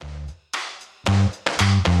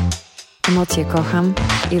Emocje, kocham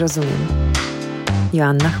i rozumiem.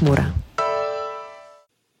 Asia Chmura.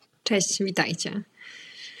 Cześć, witajcie.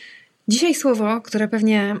 Dzisiaj słowo, które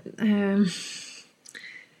pewnie,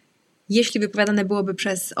 jeśli wypowiadane byłoby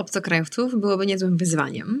przez obcokrajowców, byłoby niezłym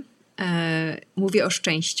wyzwaniem. Mówię o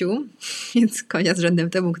szczęściu, więc konia z rzędem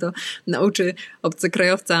temu, kto nauczy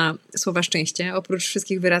obcokrajowca słowa szczęście, oprócz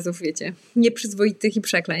wszystkich wyrazów, wiecie, nieprzyzwoitych i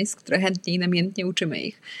przekleństw, które chętnie i namiętnie uczymy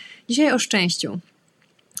ich. Dzisiaj o szczęściu.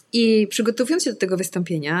 I przygotowując się do tego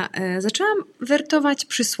wystąpienia, zaczęłam wertować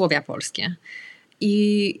przysłowia polskie.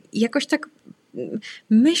 I jakoś tak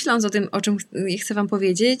myśląc o tym, o czym chcę wam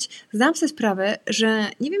powiedzieć, zdałam sobie sprawę, że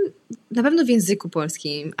nie wiem, na pewno w języku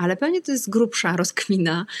polskim, ale pewnie to jest grubsza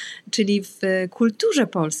rozkmina, czyli w kulturze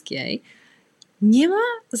polskiej nie ma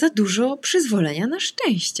za dużo przyzwolenia na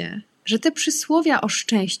szczęście. Że te przysłowia o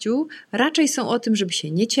szczęściu raczej są o tym, żeby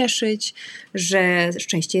się nie cieszyć, że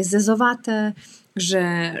szczęście jest zezowate,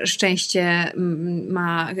 że szczęście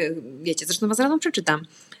ma, wiecie, zresztą was rano przeczytam.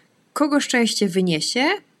 Kogo szczęście wyniesie,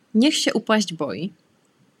 niech się upaść boi.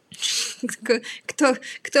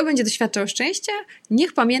 Kto będzie doświadczał szczęścia,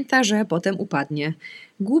 niech pamięta, że potem upadnie.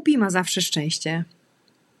 Głupi ma zawsze szczęście.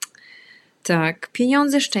 Tak,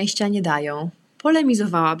 pieniądze szczęścia nie dają.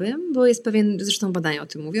 Polemizowałabym, bo jest pewien, zresztą badania o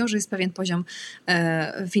tym mówią, że jest pewien poziom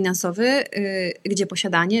finansowy, gdzie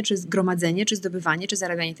posiadanie, czy zgromadzenie, czy zdobywanie, czy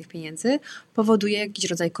zarabianie tych pieniędzy powoduje jakiś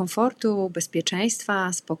rodzaj komfortu,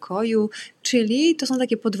 bezpieczeństwa, spokoju, czyli to są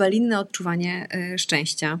takie podwaliny odczuwanie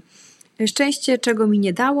szczęścia. Szczęście, czego mi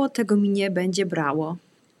nie dało, tego mi nie będzie brało.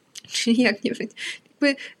 Czyli jak nie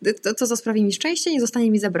to, co sprawi mi szczęście, nie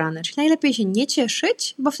zostanie mi zabrane. Czyli najlepiej się nie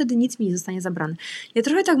cieszyć, bo wtedy nic mi nie zostanie zabrane. Ja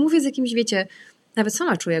trochę tak mówię z jakimś, wiecie, nawet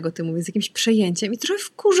sama czuję, jak o tym mówię, z jakimś przejęciem i trochę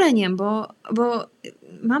wkurzeniem, bo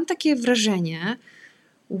mam takie wrażenie,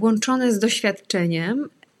 łączone z doświadczeniem,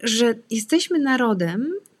 że jesteśmy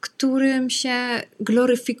narodem, którym się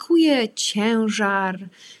gloryfikuje ciężar,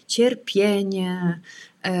 cierpienie,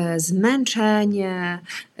 zmęczenie,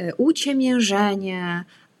 uciemiężenie,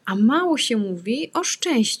 a mało się mówi o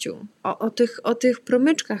szczęściu, o tych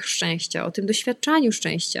promyczkach szczęścia, o tym doświadczaniu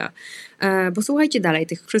szczęścia. Bo słuchajcie dalej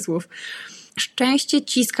tych przysłów. Szczęście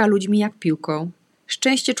ciska ludźmi jak piłką.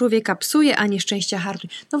 Szczęście człowieka psuje, a nieszczęście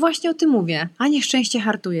hartuje. No właśnie o tym mówię, a nieszczęście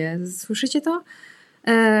hartuje. Słyszycie to?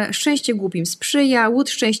 Szczęście głupim sprzyja, łód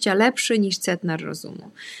szczęścia lepszy niż cetnar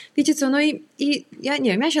rozumu. Wiecie co, no i ja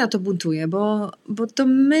nie wiem, ja się na to buntuję, bo to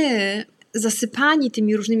my zasypani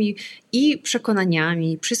tymi różnymi i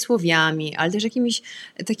przekonaniami, przysłowiami, ale też jakimiś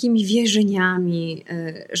takimi wierzeniami,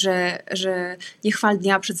 że nie chwal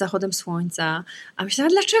dnia przed zachodem słońca. A myślę, a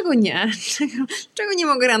dlaczego nie? Dlaczego nie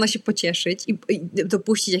mogę rano się pocieszyć i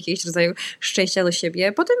dopuścić jakiegoś rodzaju szczęścia do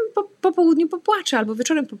siebie? Potem po południu popłaczę, albo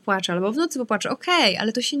wieczorem popłaczę, albo w nocy popłaczę. Okej,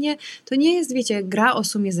 ale to nie jest, wiecie, gra o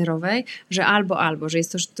sumie zerowej, że albo, że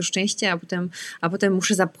jest to szczęście, a potem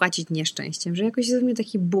muszę zapłacić nieszczęściem, że jakoś jest w mnie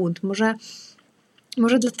taki bunt.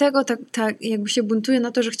 Może dlatego tak jakby się buntuję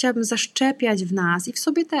na to, że chciałabym zaszczepiać w nas i w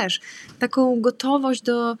sobie też taką gotowość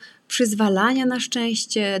do przyzwalania na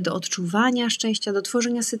szczęście, do odczuwania szczęścia, do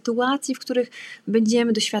tworzenia sytuacji, w których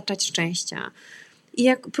będziemy doświadczać szczęścia. I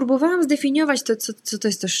jak próbowałam zdefiniować to, co to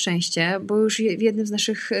jest to szczęście, bo już w jednym z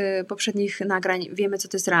naszych poprzednich nagrań wiemy, co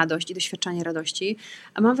to jest radość i doświadczanie radości,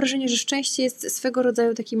 a mam wrażenie, że szczęście jest swego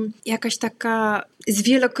rodzaju takim jakaś taka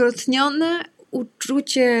zwielokrotnione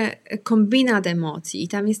uczucie, kombinat emocji. I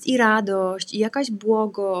tam jest i radość, i jakaś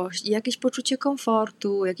błogość, i jakieś poczucie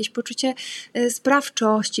komfortu, jakieś poczucie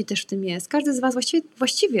sprawczości też w tym jest. Każdy z was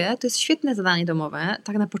właściwie to jest świetne zadanie domowe,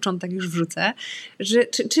 tak na początek już wrzucę, że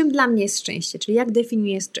czym dla mnie jest szczęście, czyli jak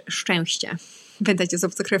definiuję szczęście. Pamiętajcie, z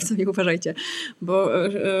obcokrajowcami uważajcie, bo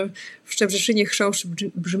w Szczebrzeszynie chrząszcz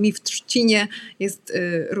brzmi w Trzcinie, jest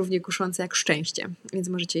równie kuszące jak szczęście, więc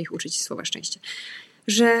możecie ich uczyć słowa szczęście.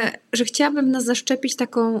 Że chciałabym nas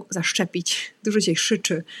zaszczepić, dużo dzisiaj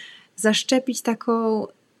krzyczy, zaszczepić taką,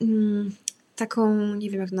 nie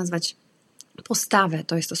wiem jak to nazwać, postawę,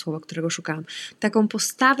 to jest to słowo, którego szukałam, taką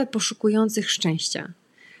postawę poszukujących szczęścia.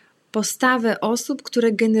 Postawę osób,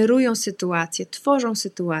 które generują sytuacje, tworzą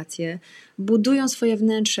sytuacje, budują swoje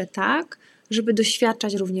wnętrze tak, żeby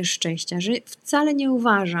doświadczać również szczęścia. Że wcale nie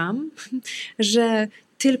uważam, że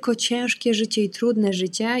tylko ciężkie życie i trudne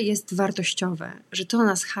życie jest wartościowe, że to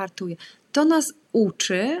nas hartuje. To nas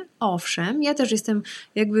uczy, owszem, ja też jestem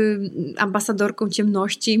jakby ambasadorką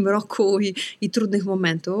ciemności, mroku i trudnych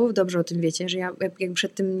momentów, dobrze o tym wiecie, że ja jakby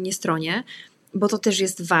przed tym nie stronię, bo to też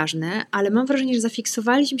jest ważne, ale mam wrażenie, że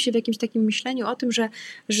zafiksowaliśmy się w jakimś takim myśleniu o tym,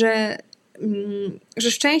 że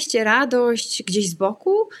że szczęście, radość gdzieś z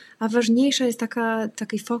boku, a ważniejsza jest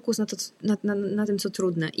taki fokus na tym, co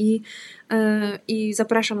trudne. I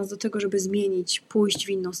zapraszam nas do tego, żeby zmienić, pójść w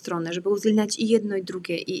inną stronę, żeby uwzględniać i jedno, i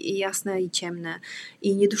drugie, i jasne, i ciemne,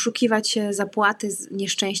 i nie doszukiwać się zapłaty z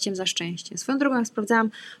nieszczęściem za szczęście. Swoją drogą, jak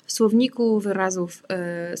sprawdzałam w słowniku wyrazów,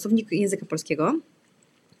 słowniku języka polskiego,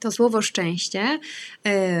 to słowo szczęście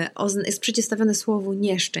jest przeciwstawione słowu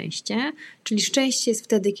nieszczęście, czyli szczęście jest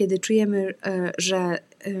wtedy, kiedy czujemy, że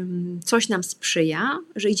coś nam sprzyja,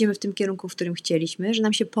 że idziemy w tym kierunku, w którym chcieliśmy, że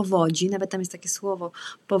nam się powodzi, nawet tam jest takie słowo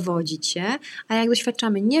powodzić się, a jak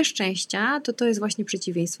doświadczamy nieszczęścia, to jest właśnie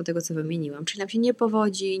przeciwieństwo tego, co wymieniłam, czyli nam się nie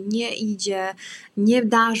powodzi, nie idzie, nie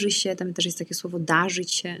darzy się, tam też jest takie słowo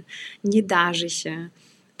darzyć się, nie darzy się.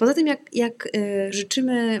 Poza tym, jak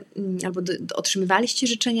życzymy, albo otrzymywaliście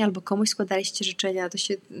życzenia, albo komuś składaliście życzenia, to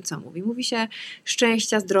się co mówi? Mówi się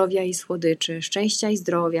szczęścia, zdrowia i słodyczy, szczęścia i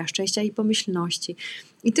zdrowia, szczęścia i pomyślności.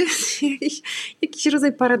 I to jest jakiś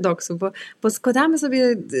rodzaj paradoksu, bo składamy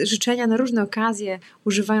sobie życzenia na różne okazje,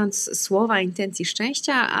 używając słowa, intencji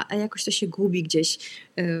szczęścia, a jakoś to się gubi gdzieś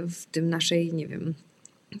w tym naszej, nie wiem,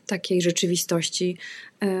 takiej rzeczywistości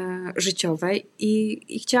życiowej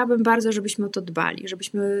i chciałabym bardzo, żebyśmy o to dbali,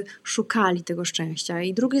 żebyśmy szukali tego szczęścia.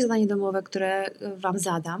 I drugie zadanie domowe, które Wam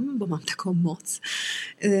zadam, bo mam taką moc,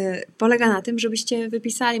 polega na tym, żebyście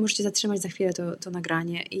wypisali, możecie zatrzymać za chwilę to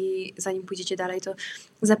nagranie i zanim pójdziecie dalej, to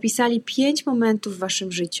zapisali 5 momentów w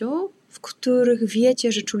Waszym życiu, w których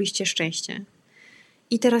wiecie, że czuliście szczęście.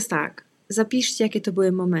 I teraz tak, zapiszcie, jakie to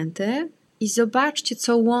były momenty, i zobaczcie,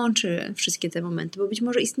 co łączy wszystkie te momenty, bo być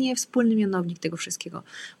może istnieje wspólny mianownik tego wszystkiego,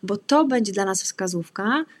 bo to będzie dla nas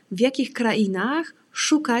wskazówka, w jakich krainach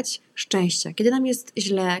szukać szczęścia. Kiedy nam jest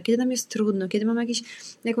źle, kiedy nam jest trudno, kiedy mamy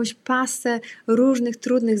jakąś pasę różnych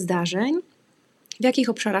trudnych zdarzeń, w jakich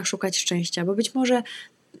obszarach szukać szczęścia, bo być może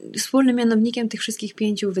wspólnym mianownikiem tych wszystkich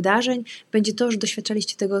 5 wydarzeń będzie to, że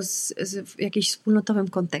doświadczaliście tego w jakimś wspólnotowym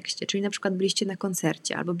kontekście, czyli na przykład byliście na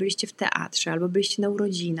koncercie, albo byliście w teatrze, albo byliście na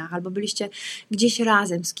urodzinach, albo byliście gdzieś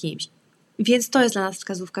razem z kimś. Więc to jest dla nas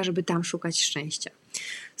wskazówka, żeby tam szukać szczęścia.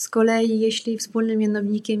 Z kolei jeśli wspólnym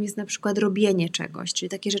mianownikiem jest na przykład robienie czegoś, czyli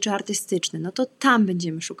takie rzeczy artystyczne, no to tam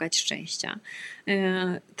będziemy szukać szczęścia.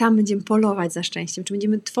 Tam będziemy polować za szczęściem, czy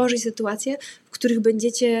będziemy tworzyć sytuacje, w których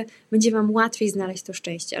będzie Wam łatwiej znaleźć to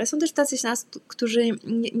szczęście. Ale są też tacy z nas, którzy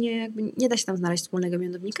nie da się tam znaleźć wspólnego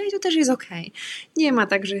mianownika i to też jest okej. Nie ma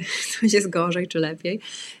tak, że coś jest gorzej czy lepiej,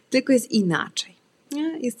 tylko jest inaczej.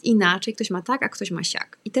 Nie? Jest inaczej, ktoś ma tak, a ktoś ma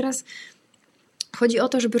siak. I teraz chodzi o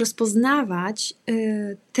to, żeby rozpoznawać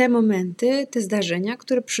te momenty, te zdarzenia,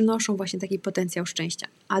 które przynoszą właśnie taki potencjał szczęścia.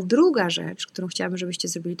 A druga rzecz, którą chciałabym, żebyście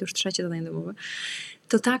zrobili, to już trzecie zadanie domowe,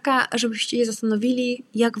 to taka, żebyście się zastanowili,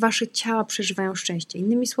 jak Wasze ciała przeżywają szczęście.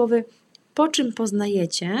 Innymi słowy, po czym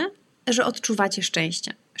poznajecie, że odczuwacie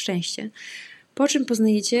szczęście. Po czym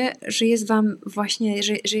poznajecie, że jest Wam właśnie,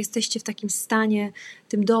 że jesteście w takim stanie,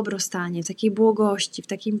 tym dobrostanie, w takiej błogości, w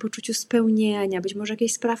takim poczuciu spełnienia, być może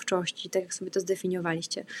jakiejś sprawczości, tak jak sobie to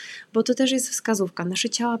zdefiniowaliście. Bo to też jest wskazówka. Nasze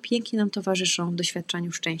ciała pięknie nam towarzyszą w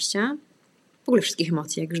doświadczaniu szczęścia, w ogóle wszystkich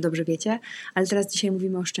emocji, jak już dobrze wiecie, ale teraz dzisiaj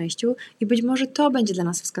mówimy o szczęściu i być może to będzie dla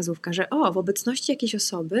nas wskazówka, że w obecności jakiejś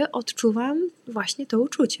osoby odczuwam właśnie to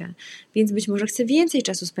uczucie, więc być może chcę więcej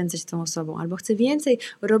czasu spędzać z tą osobą albo chcę więcej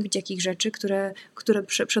robić jakichś rzeczy, które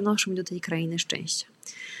przenoszą mnie do tej krainy szczęścia.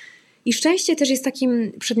 I szczęście też jest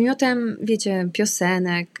takim przedmiotem, wiecie,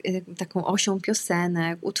 piosenek, taką osią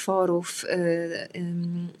piosenek, utworów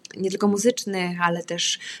nie tylko muzycznych, ale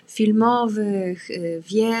też filmowych,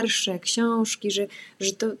 wiersze, książki, że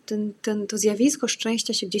to zjawisko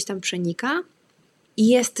szczęścia się gdzieś tam przenika i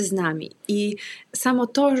jest z nami. I samo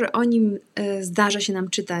to, że o nim zdarza się nam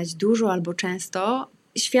czytać dużo albo często,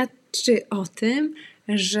 świadczy o tym,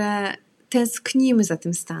 że tęsknimy za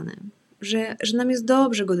tym stanem. Że nam jest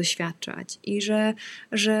dobrze go doświadczać i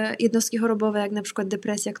że jednostki chorobowe, jak na przykład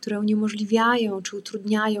depresja, które uniemożliwiają, czy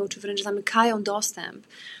utrudniają, czy wręcz zamykają dostęp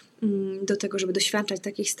do tego, żeby doświadczać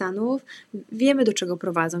takich stanów, wiemy, do czego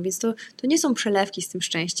prowadzą, więc to nie są przelewki z tym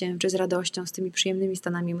szczęściem, czy z radością, z tymi przyjemnymi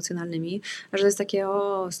stanami emocjonalnymi, że to jest takie,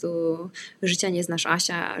 życia nie znasz,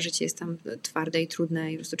 Asia, życie jest tam twarde i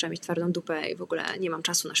trudne i po prostu trzeba mieć twardą dupę i w ogóle nie mam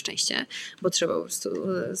czasu na szczęście, bo trzeba po prostu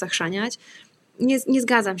zachrzaniać. Nie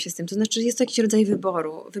zgadzam się z tym, to znaczy jest to jakiś rodzaj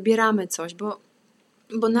wyboru, wybieramy coś,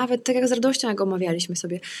 bo nawet tak jak z radością, jak omawialiśmy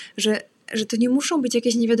sobie, że że to nie muszą być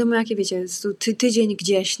jakieś nie wiadomo jakie, wiecie, tydzień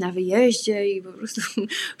gdzieś na wyjeździe i po prostu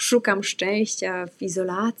szukam szczęścia w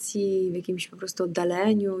izolacji, w jakimś po prostu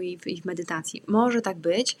oddaleniu i w medytacji. Może tak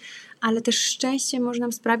być, ale też szczęście może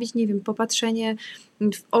nam sprawić, nie wiem, popatrzenie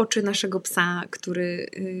w oczy naszego psa,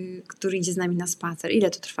 który idzie z nami na spacer. Ile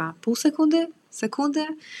to trwa? Pół sekundy? Sekundę?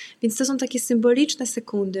 Więc to są takie symboliczne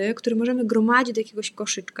sekundy, które możemy gromadzić do jakiegoś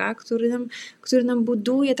koszyczka, który nam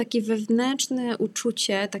buduje takie wewnętrzne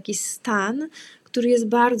uczucie, taki stan, który jest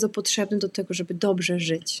bardzo potrzebny do tego, żeby dobrze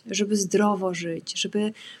żyć, żeby zdrowo żyć,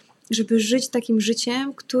 żeby żyć takim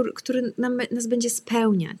życiem, który nas będzie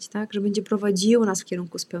spełniać, tak? Że będzie prowadziło nas w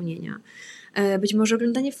kierunku spełnienia. Być może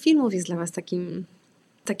oglądanie filmów jest dla Was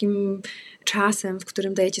takim czasem, w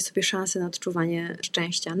którym dajecie sobie szansę na odczuwanie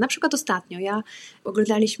szczęścia. Na przykład ostatnio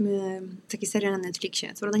oglądaliśmy taki serial na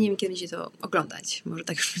Netflixie. Co prawda nie wiem, kiedy będziecie to oglądać. Może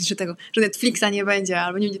tak już będzie, że Netflixa nie będzie,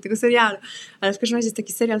 albo nie będzie tego serialu. Ale w każdym razie jest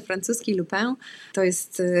taki serial francuski, Lupin. To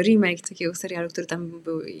jest remake takiego serialu, który tam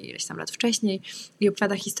był ileś tam lat wcześniej i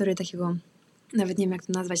opowiada historię takiego, nawet nie wiem jak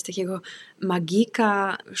to nazwać, takiego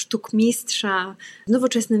magika, sztukmistrza w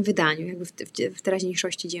nowoczesnym wydaniu, jakby w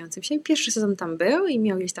teraźniejszości dziejącym się. Pierwszy sezon tam był i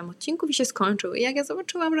miał ileś tam odcinków i się skończył. I jak ja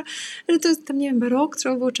zobaczyłam, że to jest tam, nie wiem, rok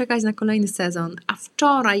trzeba było czekać na kolejny sezon, a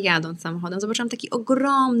wczoraj jadąc samochodem zobaczyłam taki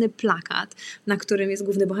ogromny plakat, na którym jest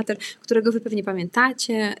główny bohater, którego wy pewnie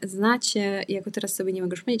pamiętacie, znacie, ja go teraz sobie nie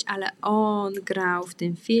mogę przypomnieć, ale on grał w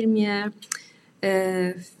tym filmie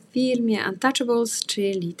Untouchables,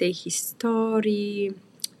 czyli tej historii,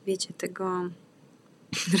 wiecie, tego,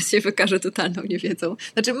 teraz się wykaże totalną niewiedzą.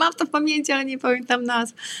 Znaczy mam to w pamięci, ale nie pamiętam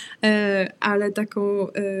nazw, ale taką,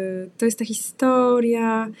 to jest ta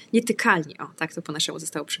historia Nietykalni, tak to po naszemu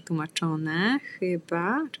zostało przetłumaczone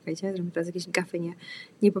chyba, czekajcie, żebym teraz jakieś gafy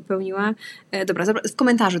nie popełniła. Dobra, w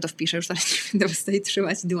komentarzu to wpiszę, już teraz nie będę was tutaj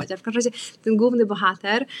trzymać i dumać, a w każdym razie ten główny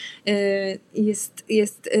bohater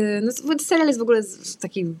no serial jest w ogóle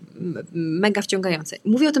taki mega wciągający.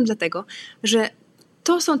 Mówię o tym dlatego, że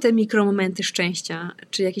to są te mikromomenty szczęścia,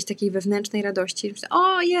 czy jakiejś takiej wewnętrznej radości.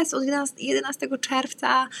 O, jest, od 11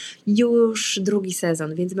 czerwca już drugi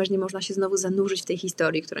sezon, więc nie można się znowu zanurzyć w tej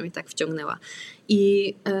historii, która mnie tak wciągnęła.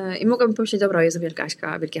 I mogłabym pomyśleć, dobra, Jezu, wielka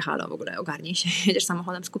Aśka, wielkie halo, w ogóle ogarnij się, jedziesz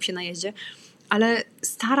samochodem, skup się na jeździe, ale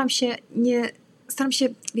staram się,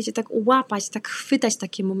 wiecie, tak łapać, tak chwytać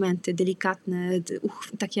takie momenty delikatne,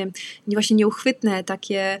 takie właśnie nieuchwytne,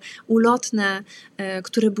 takie ulotne,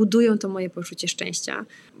 które budują to moje poczucie szczęścia.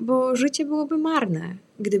 Bo życie byłoby marne,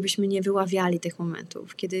 gdybyśmy nie wyławiali tych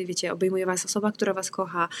momentów. Kiedy, wiecie, obejmuje was osoba, która was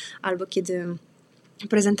kocha, albo kiedy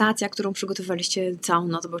prezentacja, którą przygotowaliście całą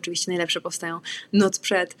noc, bo oczywiście najlepsze powstają noc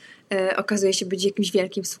przed, okazuje się być jakimś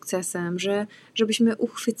wielkim sukcesem, żebyśmy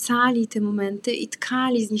uchwycali te momenty i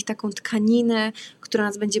tkali z nich taką tkaninę, która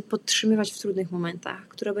nas będzie podtrzymywać w trudnych momentach,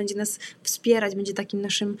 która będzie nas wspierać, będzie takim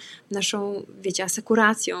naszą, wiecie,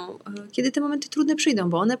 asekuracją, kiedy te momenty trudne przyjdą,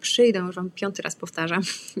 bo one przyjdą, już wam 5. raz powtarzam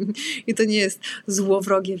i to nie jest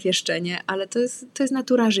złowrogie wieszczenie, ale to jest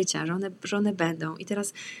natura życia, że one będą i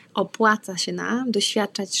teraz opłaca się nam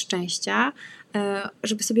doświadczać szczęścia,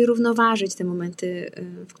 żeby sobie równoważyć te momenty,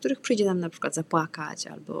 w których przyjdzie nam na przykład zapłakać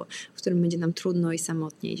albo w którym będzie nam trudno i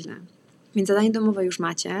samotnie i źle. Więc zadanie domowe już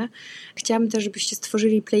macie. Chciałabym też, żebyście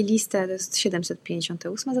stworzyli playlistę, to jest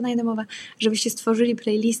 758 zadanie domowe, żebyście stworzyli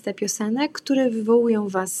playlistę piosenek, które wywołują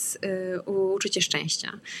was uczucie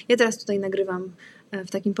szczęścia. Ja teraz tutaj nagrywam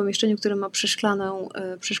w takim pomieszczeniu, które ma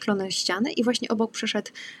przeszklone ściany i właśnie obok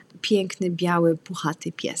przeszedł piękny, biały,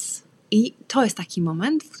 puchaty pies. I to jest taki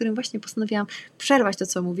moment, w którym właśnie postanowiłam przerwać to,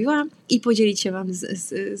 co mówiłam i podzielić się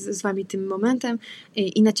z wami tym momentem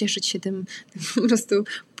i nacieszyć się tym po prostu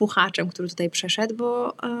puchaczem, który tutaj przeszedł,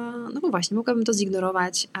 bo właśnie mogłabym to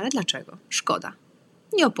zignorować, ale dlaczego? Szkoda.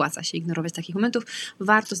 Nie opłaca się ignorować takich momentów.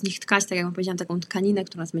 Warto z nich tkać, tak jak wam powiedziałam, taką tkaninę,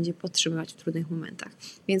 która nas będzie podtrzymywać w trudnych momentach.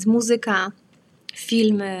 Więc muzyka,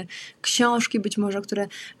 filmy, książki być może, które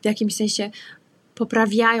w jakimś sensie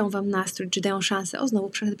poprawiają wam nastrój, czy dają szansę. O, znowu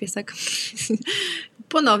przeszedł piesek.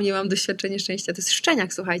 Ponownie mam doświadczenie szczęścia. To jest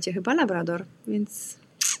szczeniak, słuchajcie, chyba labrador, więc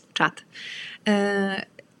czad.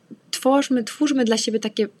 Twórzmy dla siebie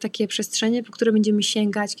takie przestrzenie, po które będziemy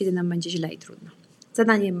sięgać, kiedy nam będzie źle i trudno.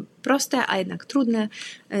 Zadanie proste, a jednak trudne.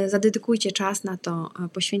 Zadedykujcie czas na to,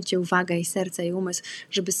 poświęćcie uwagę i serce i umysł,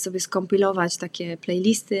 żeby sobie skompilować takie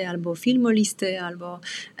playlisty, albo filmolisty, albo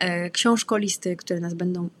książkolisty, które nas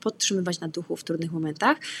będą podtrzymywać na duchu w trudnych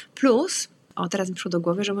momentach. Plus, teraz mi przyszło do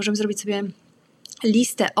głowy, że możemy zrobić sobie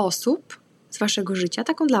listę osób z waszego życia,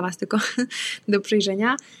 taką dla was tylko do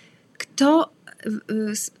przejrzenia, kto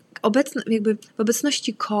w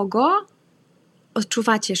obecności kogo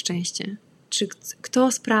odczuwacie szczęście. Czy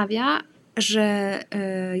kto sprawia, że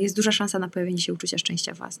jest duża szansa na pojawienie się uczucia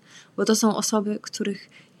szczęścia w Was. Bo to są osoby, których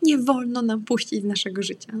nie wolno nam puścić z naszego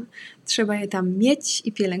życia. Trzeba je tam mieć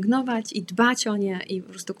i pielęgnować i dbać o nie i po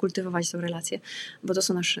prostu kultywować tą relację, bo to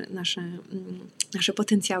są nasze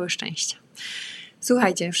potencjały szczęścia.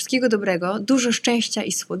 Słuchajcie, wszystkiego dobrego, dużo szczęścia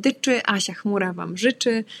i słodyczy. Asia Chmura Wam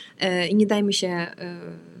życzy i nie dajmy się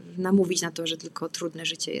namówić na to, że tylko trudne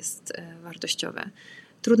życie jest wartościowe.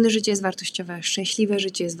 Trudne życie jest wartościowe, szczęśliwe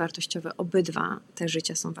życie jest wartościowe. Obydwa te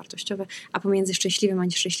życia są wartościowe, a pomiędzy szczęśliwym a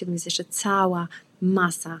nieszczęśliwym jest jeszcze cała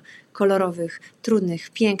masa kolorowych, trudnych,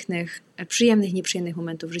 pięknych, przyjemnych, nieprzyjemnych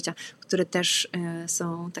momentów życia, które też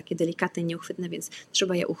są takie delikatne, nieuchwytne, więc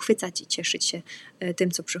trzeba je uchwycać i cieszyć się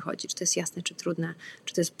tym, co przychodzi. Czy to jest jasne, czy trudne,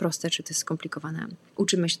 czy to jest proste, czy to jest skomplikowane.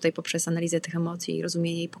 Uczymy się tutaj poprzez analizę tych emocji,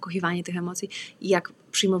 rozumienie i pokochiwanie tych emocji i jak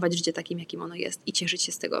przyjmować życie takim, jakim ono jest i cieszyć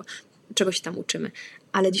się z tego, czego się tam uczymy.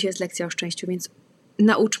 Ale dzisiaj jest lekcja o szczęściu, więc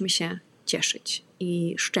nauczmy się cieszyć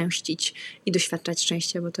i szczęścić i doświadczać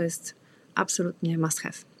szczęścia, bo to jest absolutnie must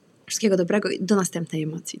have. Wszystkiego dobrego i do następnej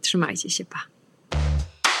emocji. Trzymajcie się, pa!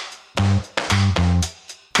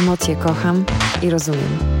 Emocje kocham i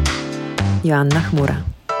rozumiem. Asia Chmura.